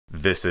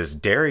This is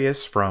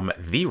Darius from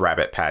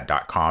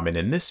therabbitpad.com, and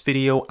in this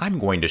video, I'm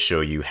going to show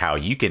you how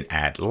you can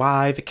add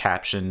live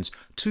captions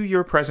to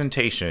your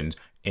presentations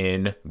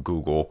in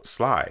Google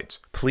Slides.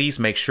 Please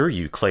make sure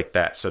you click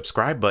that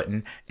subscribe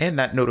button and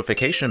that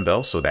notification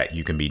bell so that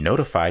you can be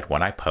notified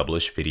when I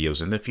publish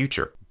videos in the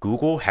future.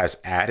 Google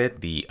has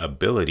added the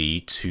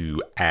ability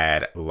to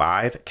add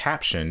live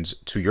captions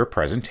to your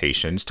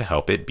presentations to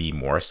help it be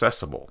more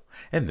accessible.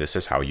 And this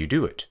is how you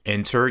do it.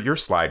 Enter your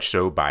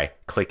slideshow by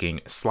clicking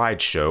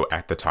slideshow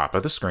at the top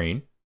of the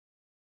screen.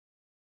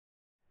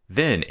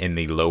 Then in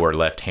the lower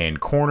left-hand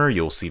corner,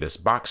 you'll see this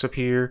box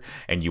appear,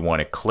 and you want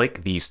to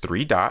click these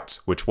three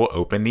dots, which will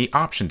open the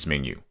options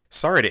menu.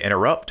 Sorry to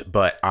interrupt,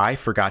 but I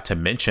forgot to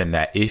mention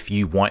that if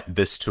you want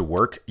this to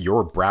work,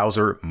 your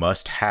browser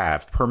must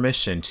have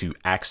permission to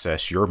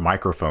access your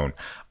microphone.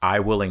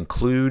 I will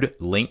include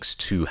links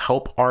to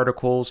help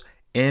articles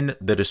in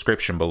the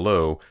description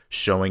below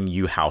showing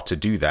you how to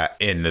do that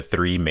in the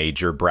three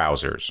major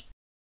browsers.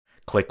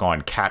 Click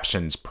on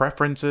Captions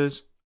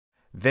Preferences,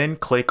 then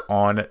click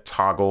on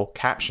Toggle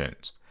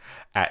Captions.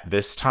 At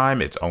this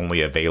time, it's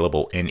only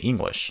available in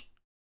English.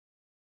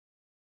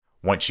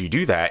 Once you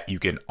do that, you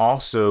can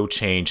also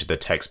change the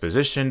text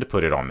position to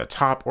put it on the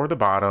top or the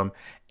bottom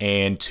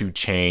and to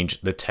change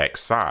the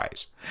text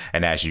size.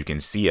 And as you can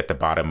see at the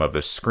bottom of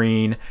the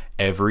screen,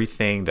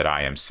 everything that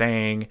I am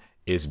saying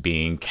is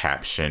being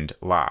captioned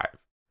live.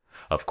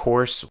 Of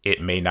course,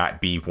 it may not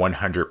be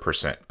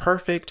 100%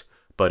 perfect,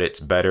 but it's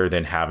better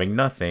than having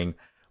nothing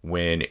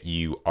when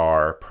you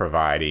are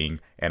providing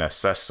an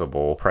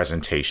accessible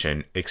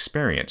presentation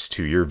experience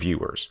to your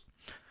viewers.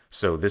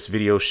 So this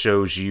video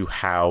shows you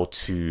how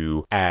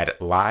to add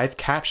live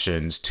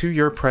captions to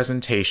your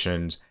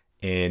presentations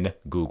in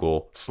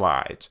Google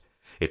Slides.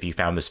 If you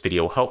found this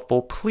video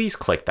helpful, please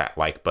click that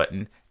like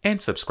button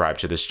and subscribe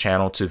to this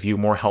channel to view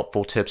more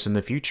helpful tips in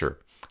the future.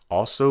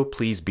 Also,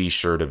 please be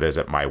sure to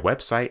visit my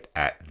website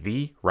at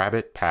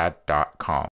therabbitpad.com.